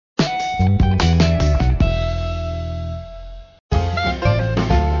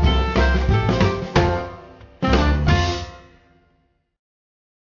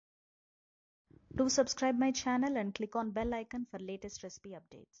Do subscribe my channel and click on bell icon for latest recipe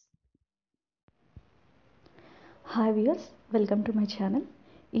updates. Hi viewers, welcome to my channel.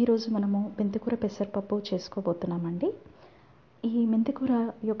 ఈ రోజు మనము మెంతి కూర పెసరపప్పు చేసుకోబోతున్నామండి. ఈ మెంతి కూర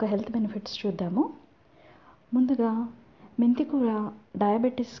యొక్క హెల్త్ బెనిఫిట్స్ చూద్దాము. ముందుగా మెంతి కూర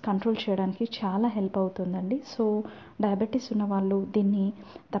డయాబెటిస్ కంట్రోల్ చేయడానికి చాలా హెల్ప్ అవుతుందండి. సో డయాబెటిస్ ఉన్న వాళ్ళు దీన్ని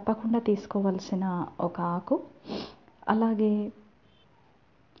తప్పకుండా తీసుకోవాల్సిన ఒక ఆకు. అలాగే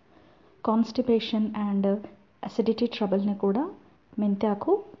కాన్స్టిపేషన్ అండ్ అసిడిటీ ట్రబుల్ని కూడా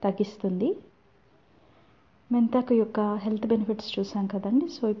మెంతాకు తగ్గిస్తుంది. మెంతాకు యొక్క హెల్త్ బెనిఫిట్స్ చూసాం కదండి.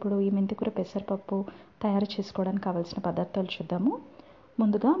 సో ఇప్పుడు ఈ మెంతి కూర పెసరపప్పు తయారు చేసుకోవడానికి కావాల్సిన పదార్థాలు చూద్దాము.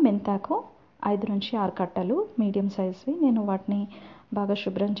 ముందుగా మెంతాకు 5 నుంచి 6 కట్టలు మీడియం సైజ్వి. నేను వాటిని బాగా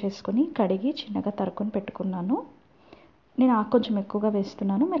శుభ్రం చేసుకుని కడిగి చిన్నగా తరుక్కొని పెట్టుకున్నాను. నేను ఆకు కొంచెం ఎక్కువగా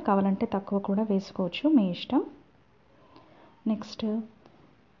వేస్తున్నాను, మీరు కావాలంటే తక్కువ కూడా వేసుకోవచ్చు, మీ ఇష్టం. నెక్స్ట్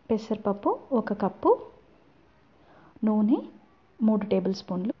పెసరపప్పు 1 కప్పు, నూనె 3 టేబుల్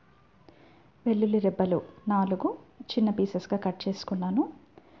స్పూన్లు, వెల్లుల్లి రెబ్బలు 4 చిన్న పీసెస్గా కట్ చేసుకున్నాను,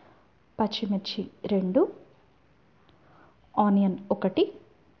 పచ్చిమిర్చి 2, ఆనియన్ 1,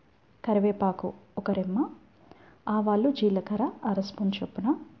 కరివేపాకు 1 రెమ్మ, ఆవాలు జీలకర్ర 1/2 స్పూన్ చొప్పున,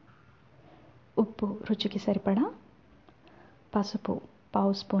 ఉప్పు రుచికి సరిపడా, పసుపు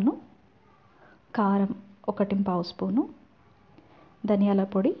 1/2 స్పూను, కారం 1/4 స్పూను, ధనియాల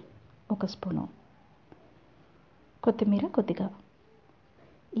పొడి 1 స్పూను, కొత్తిమీర కొద్దిగా.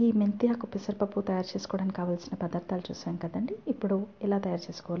 ఈ మెంతి ఆకు పెసరపప్పు తయారు చేసుకోవడానికి కావాల్సిన పదార్థాలు చూసాం కదండి. ఇప్పుడు ఎలా తయారు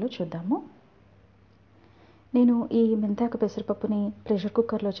చేసుకోవాలో చూద్దాము. నేను ఈ మెంతి ఆకు పెసరపప్పుని ప్రెషర్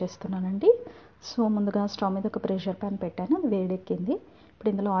కుక్కర్లో చేస్తున్నానండి. సో ముందుగా స్టవ్ మీద ఒక ప్రెషర్ ప్యాన్ పెట్టాను, అది వేడెక్కింది.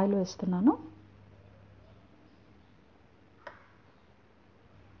 ఇప్పుడు ఇందులో ఆయిల్ వేస్తున్నాను.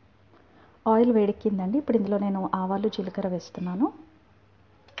 ఆయిల్ వేడెక్కిందండి. ఇప్పుడు ఇందులో నేను ఆవాలు జీలకర్ర వేస్తున్నాను.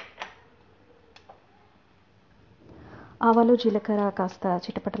 ఆవాలు జీలకర్ర కాస్త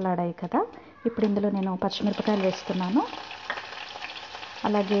చిటపటలాడాయి కదా. ఇప్పుడు ఇందులో నేను పచ్చిమిరపకాయలు వేస్తున్నాను,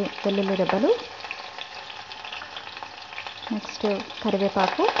 అలాగే వెల్లుల్లి రెబ్బలు, నెక్స్ట్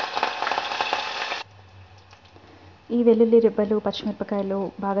కరివేపాకు. ఈ వెల్లుల్లి రెబ్బలు పచ్చిమిరపకాయలు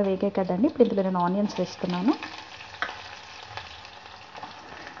బాగా వేగాయి కదండి. ఇప్పుడు ఇందులో నేను ఆనియన్స్ వేస్తున్నాను,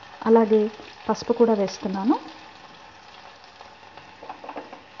 అలాగే పసుపు కూడా వేస్తున్నాను.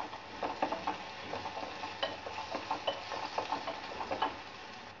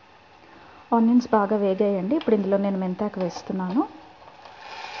 ఆనియన్స్ బాగా వేగాయండి. ఇప్పుడు ఇందులో నేను మెంతాకు వేస్తున్నాను.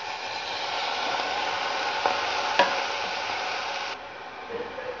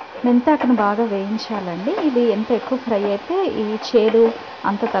 మెంతాకును బాగా వేయించాలండి. ఇది ఎంత ఎక్కువ ఫ్రై అయితే ఈ చేదు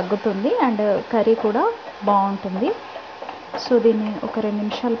అంత తగ్గుతుంది అండ్ కర్రీ కూడా బాగుంటుంది. సో దీన్ని ఒక 2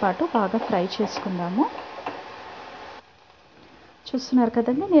 నిమిషాల పాటు బాగా ఫ్రై చేసుకుందాము. చూస్తున్నారు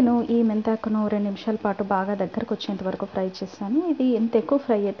కదండి, నేను ఈ మెంతాకును 2 నిమిషాల పాటు బాగా దగ్గరకు వచ్చేంత వరకు ఫ్రై చేశాను. ఇది ఎంత ఎక్కువ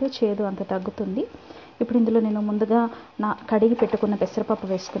ఫ్రై అయితే చేదు అంత తగ్గుతుంది. ఇప్పుడు ఇందులో నేను ముందుగా కడిగి పెట్టుకున్న పెసరపప్పు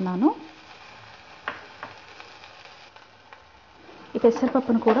వేస్తున్నాను. ఈ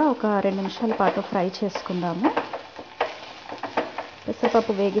పెసరపప్పును కూడా ఒక 2 నిమిషాల పాటు ఫ్రై చేసుకుందాము.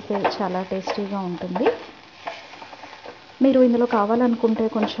 పెసరపప్పు వేగితే చాలా టేస్టీగా ఉంటుంది. మీరు ఇందులో కావాలనుకుంటే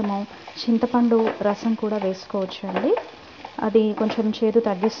కొంచెము చింతపండు రసం కూడా వేసుకోవచ్చు అండి. అది కొంచెం చేదు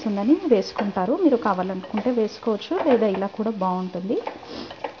తగ్గిస్తుందని వేసుకుంటారు. మీరు కావాలనుకుంటే వేసుకోవచ్చు, లేదా ఇలా కూడా బాగుంటుంది.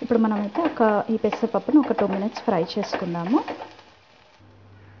 ఇప్పుడు మనమైతే ఈ పెసరపప్పును ఒక 2 మినిట్స్ ఫ్రై చేసుకుందాము.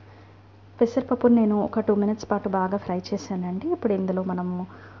 పెసరపప్పును నేను ఒక 2 మినిట్స్ పాటు బాగా ఫ్రై చేశానండి. ఇప్పుడు ఇందులో మనము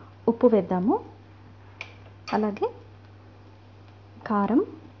ఉప్పు వేద్దాము, అలాగే కారం,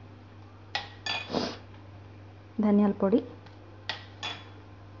 ధనియాల పొడి,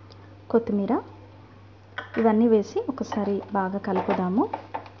 కొత్తిమీర ఇవన్నీ వేసి ఒకసారి బాగా కలుపుదాము.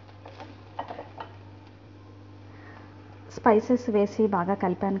 స్పైసెస్ వేసి బాగా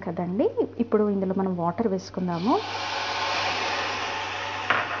కలిపాను కదండి. ఇప్పుడు ఇందులో మనం వాటర్ వేసుకుందాము.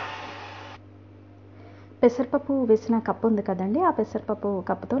 పెసరపప్పు వేసిన కప్పు ఉంది కదండి, ఆ పెసరపప్పు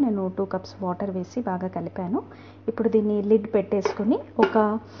కప్పుతో నేను 2 కప్స్ వాటర్ వేసి బాగా కలిపాను. ఇప్పుడు దీన్ని లిడ్ పెట్టేసుకుని ఒక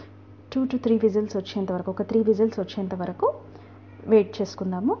 2 to 3 విజిల్స్ వచ్చేంత వరకు, ఒక 3 విజిల్స్ వచ్చేంత వరకు వెయిట్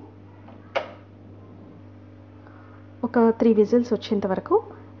చేసుకుందాము. ఒక 3 విజిల్స్ వచ్చేంత వరకు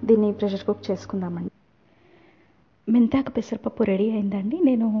దీన్ని ప్రెషర్ కుక్ చేసుకుందామండి. మెంతాకు పెసరపప్పు రెడీ అయిందండి.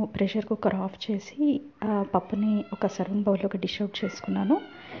 నేను ప్రెషర్ కుక్కర్ ఆఫ్ చేసి పప్పుని ఒక సర్వింగ్ బౌల్లోకి డిష్ అవుట్ చేసుకున్నాను.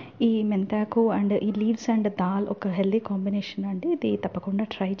 ఈ మెంతాకు అండ్ ఈ లీవ్స్ అండ్ దాల్ ఒక హెల్దీ కాంబినేషన్ అండి. ఇది తప్పకుండా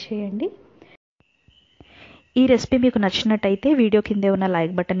ట్రై చేయండి. ఈ రెసిపీ మీకు నచ్చినట్టయితే వీడియో కిందే ఉన్న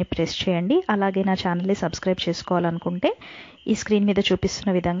లైక్ బటన్ని ప్రెస్ చేయండి. అలాగే నా ఛానల్ని సబ్స్క్రైబ్ చేసుకోవాలనుకుంటే ఈ స్క్రీన్ మీద చూపిస్తున్న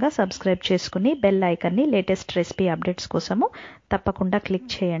విధంగా సబ్స్క్రైబ్ చేసుకుని బెల్ ఐకాన్ని లేటెస్ట్ రెసిపీ అప్డేట్స్ కోసము తప్పకుండా క్లిక్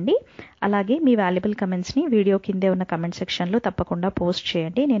చేయండి. అలాగే మీ వాల్యుబుల్ కమెంట్స్ని వీడియో కిందే ఉన్న కమెంట్ సెక్షన్లో తప్పకుండా పోస్ట్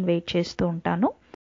చేయండి. నేను వెయిట్ చేస్తూ ఉంటాను.